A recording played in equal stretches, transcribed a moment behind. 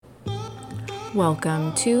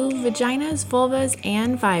Welcome to Vaginas, Vulvas,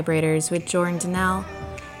 and Vibrators with Jordan Donnell.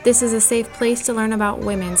 This is a safe place to learn about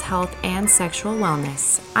women's health and sexual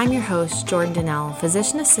wellness. I'm your host, Jordan Donnell,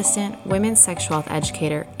 physician assistant, women's sexual health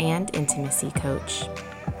educator, and intimacy coach.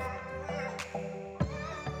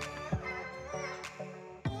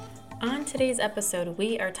 On today's episode,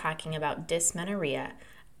 we are talking about dysmenorrhea.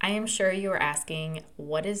 I am sure you are asking,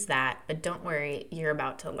 what is that? But don't worry, you're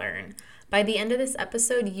about to learn. By the end of this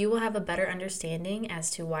episode, you will have a better understanding as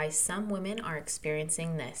to why some women are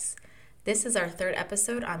experiencing this. This is our third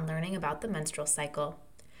episode on learning about the menstrual cycle.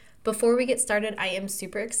 Before we get started, I am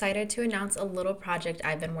super excited to announce a little project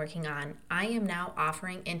I've been working on. I am now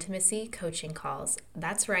offering intimacy coaching calls.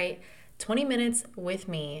 That's right, 20 minutes with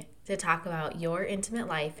me to talk about your intimate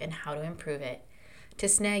life and how to improve it. To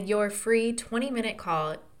snag your free 20-minute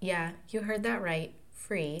call, yeah, you heard that right,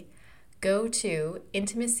 free, go to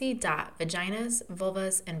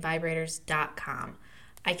intimacy.vaginasvulvasandvibrators.com.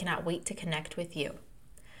 I cannot wait to connect with you.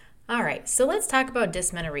 All right, so let's talk about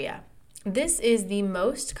dysmenorrhea. This is the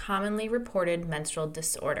most commonly reported menstrual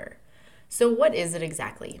disorder. So what is it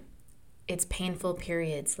exactly? It's painful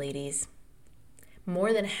periods, ladies.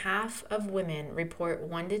 More than half of women report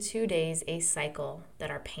 1 to 2 days a cycle that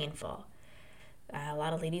are painful. A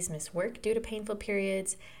lot of ladies miss work due to painful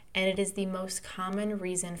periods, and it is the most common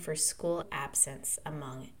reason for school absence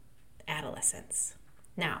among adolescents.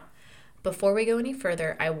 Now, before we go any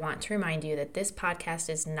further, I want to remind you that this podcast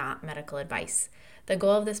is not medical advice. The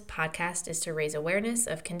goal of this podcast is to raise awareness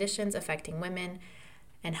of conditions affecting women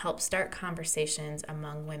and help start conversations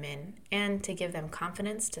among women and to give them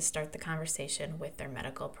confidence to start the conversation with their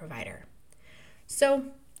medical provider. So,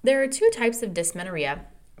 there are two types of dysmenorrhea,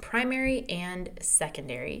 primary and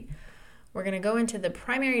secondary. We're going to go into the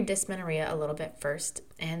primary dysmenorrhea a little bit first,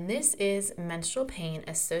 and this is menstrual pain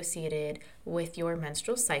associated with your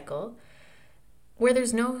menstrual cycle where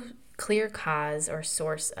there's no clear cause or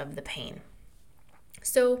source of the pain.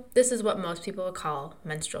 So this is what most people would call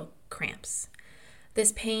menstrual cramps.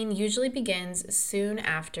 This pain usually begins soon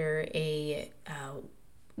after a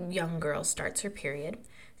young girl starts her period.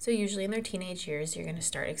 So usually in their teenage years, you're going to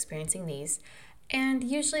start experiencing these. And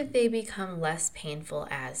usually they become less painful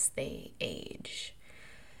as they age.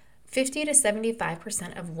 50 to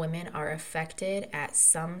 75% of women are affected at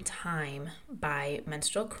some time by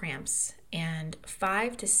menstrual cramps, and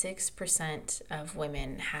 5 to 6% of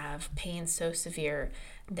women have pain so severe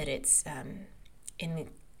that it's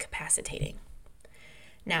incapacitating.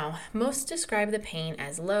 Now, most describe the pain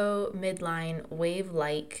as low, midline,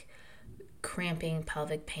 wave-like, cramping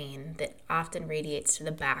pelvic pain that often radiates to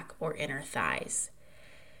the back or inner thighs.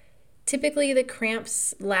 Typically, the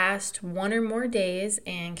cramps last 1 or more days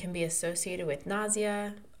and can be associated with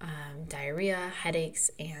nausea, diarrhea, headaches,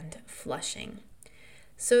 and flushing.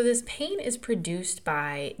 So this pain is produced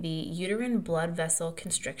by the uterine blood vessel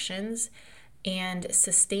constrictions and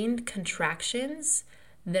sustained contractions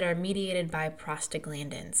that are mediated by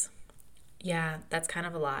prostaglandins. Yeah, that's kind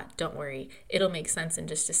of a lot. Don't worry. It'll make sense in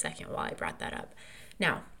just a second why I brought that up.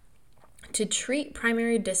 Now, to treat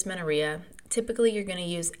primary dysmenorrhea, typically you're going to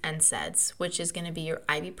use NSAIDs, which is going to be your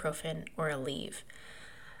ibuprofen or Aleve.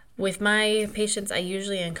 With my patients, I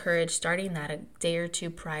usually encourage starting that a day or two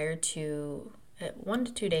prior to, 1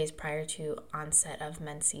 to 2 days prior to onset of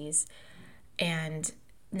menses. And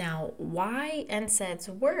now, why NSAIDs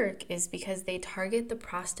work is because they target the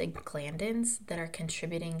prostaglandins that are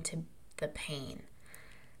contributing to the pain.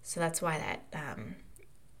 So that's why that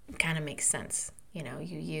kind of makes sense. You know,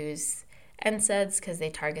 you use NSAIDs because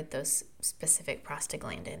they target those specific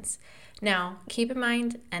prostaglandins. Now, keep in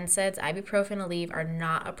mind, NSAIDs, ibuprofen, Aleve are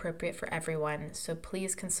not appropriate for everyone, so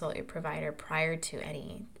please consult your provider prior to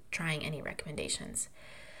trying any recommendations.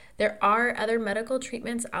 There are other medical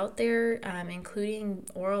treatments out there, including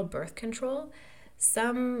oral birth control.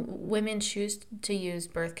 Some women choose to use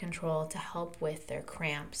birth control to help with their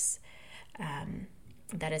cramps.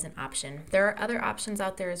 That is an option. There are other options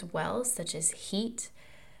out there as well, such as heat.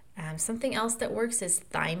 Something else that works is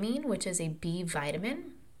thiamine, which is a B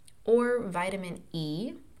vitamin, or vitamin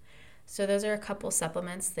E. So those are a couple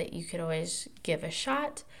supplements that you could always give a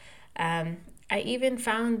shot. I even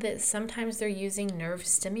found that sometimes they're using nerve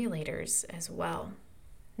stimulators as well.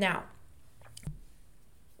 Now,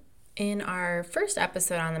 in our first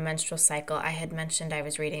episode on the menstrual cycle, I had mentioned I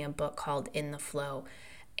was reading a book called In the Flow.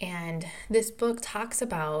 And this book talks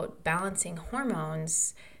about balancing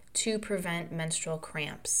hormones to prevent menstrual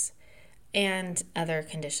cramps and other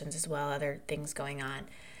conditions as well, other things going on.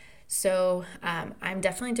 So I'm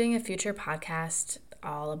definitely doing a future podcast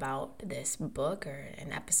all about this book, or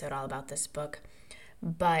an episode all about this book.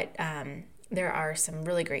 But there are some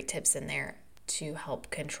really great tips in there to help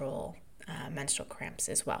control menstrual cramps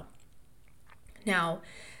as well. Now,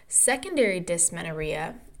 secondary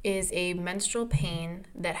dysmenorrhea is a menstrual pain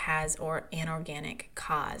that has an organic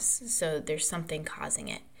cause. So there's something causing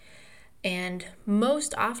it. And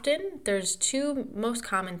most often, there's two most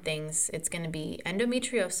common things. It's going to be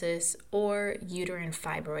endometriosis or uterine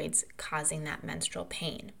fibroids causing that menstrual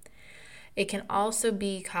pain. It can also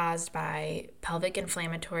be caused by pelvic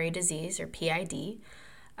inflammatory disease, or PID,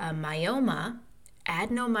 myoma,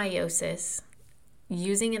 adenomyosis,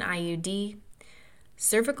 using an IUD,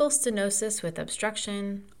 cervical stenosis with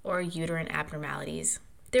obstruction, or uterine abnormalities.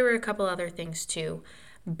 There were a couple other things too,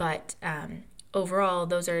 but overall,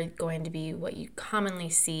 those are going to be what you commonly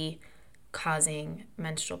see causing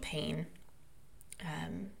menstrual pain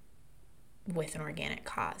with an organic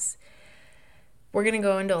cause. We're going to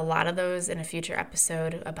go into a lot of those in a future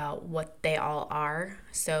episode about what they all are,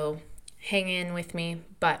 so hang in with me.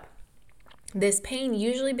 But this pain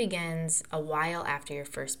usually begins a while after your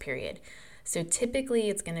first period. So typically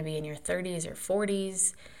it's going to be in your 30s or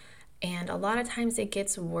 40s, and a lot of times it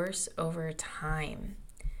gets worse over time.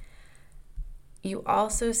 You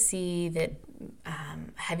also see that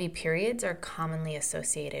heavy periods are commonly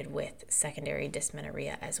associated with secondary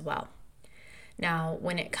dysmenorrhea as well. Now,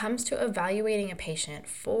 when it comes to evaluating a patient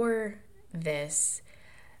for this,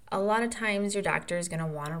 a lot of times your doctor is going to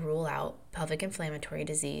want to rule out pelvic inflammatory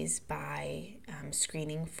disease by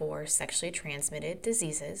screening for sexually transmitted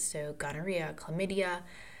diseases, so gonorrhea, chlamydia,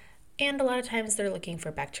 and a lot of times they're looking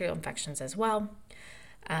for bacterial infections as well,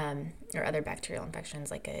 or other bacterial infections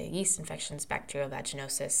like yeast infections, bacterial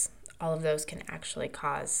vaginosis. All of those can actually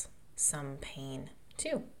cause some pain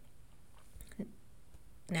too.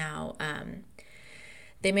 Now,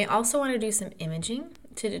 they may also want to do some imaging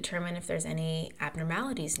to determine if there's any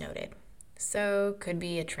abnormalities noted. So could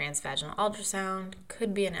be a transvaginal ultrasound,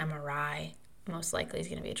 could be an MRI. Most likely is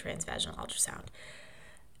going to be a transvaginal ultrasound.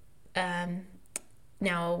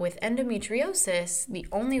 Now, with endometriosis, the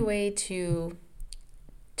only way to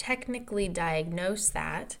technically diagnose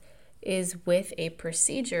that is with a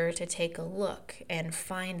procedure to take a look and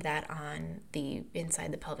find that on the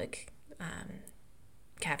inside the pelvic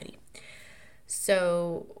cavity.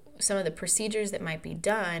 So some of the procedures that might be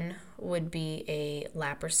done would be a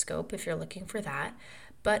laparoscope if you're looking for that,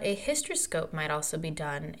 but a hysteroscope might also be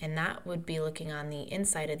done, and that would be looking on the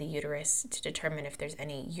inside of the uterus to determine if there's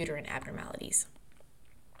any uterine abnormalities.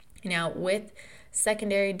 Now, with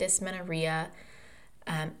secondary dysmenorrhea,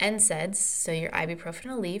 NSAIDs, so your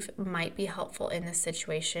ibuprofen Aleve, might be helpful in this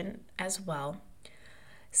situation as well.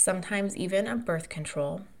 Sometimes even a birth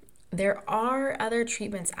control. There are other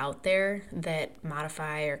treatments out there that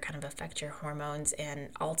modify or kind of affect your hormones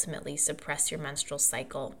and ultimately suppress your menstrual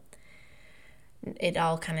cycle. It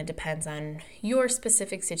all kind of depends on your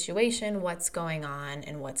specific situation, what's going on,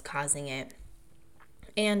 and what's causing it.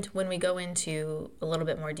 And when we go into a little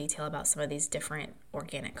bit more detail about some of these different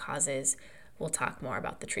organic causes, we'll talk more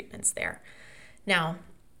about the treatments there. Now,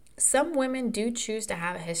 some women do choose to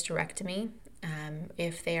have a hysterectomy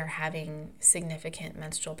if they are having significant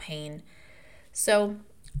menstrual pain. So,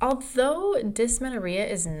 although dysmenorrhea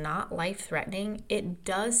is not life-threatening, it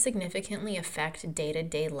does significantly affect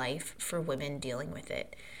day-to-day life for women dealing with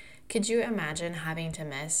it. Could you imagine having to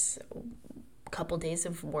miss a couple days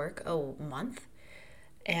of work a month?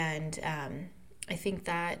 And I think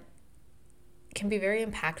that can be very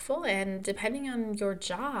impactful, and depending on your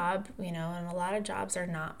job, and a lot of jobs are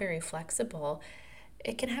not very flexible,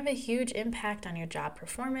 it can have a huge impact on your job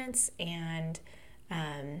performance and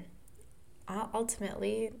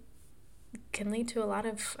ultimately can lead to a lot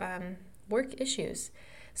of work issues.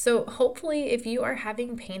 So hopefully if you are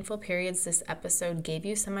having painful periods, this episode gave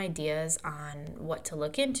you some ideas on what to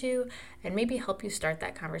look into and maybe help you start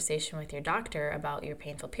that conversation with your doctor about your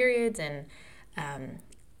painful periods and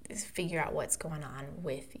figure out what's going on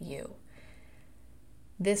with you.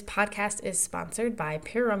 This podcast is sponsored by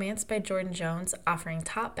Pure Romance by Jordan Jones, offering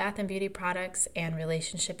top bath and beauty products and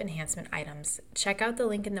relationship enhancement items. Check out the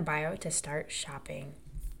link in the bio to start shopping.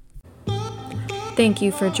 Thank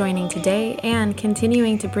you for joining today and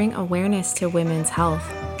continuing to bring awareness to women's health.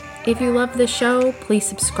 If you love the show, please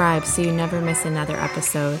subscribe so you never miss another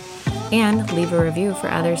episode, and leave a review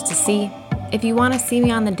for others to see. If you want to see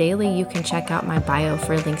me on the daily, you can check out my bio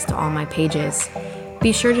for links to all my pages.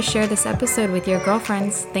 Be sure to share this episode with your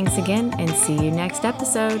girlfriends. Thanks again, and see you next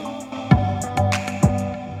episode.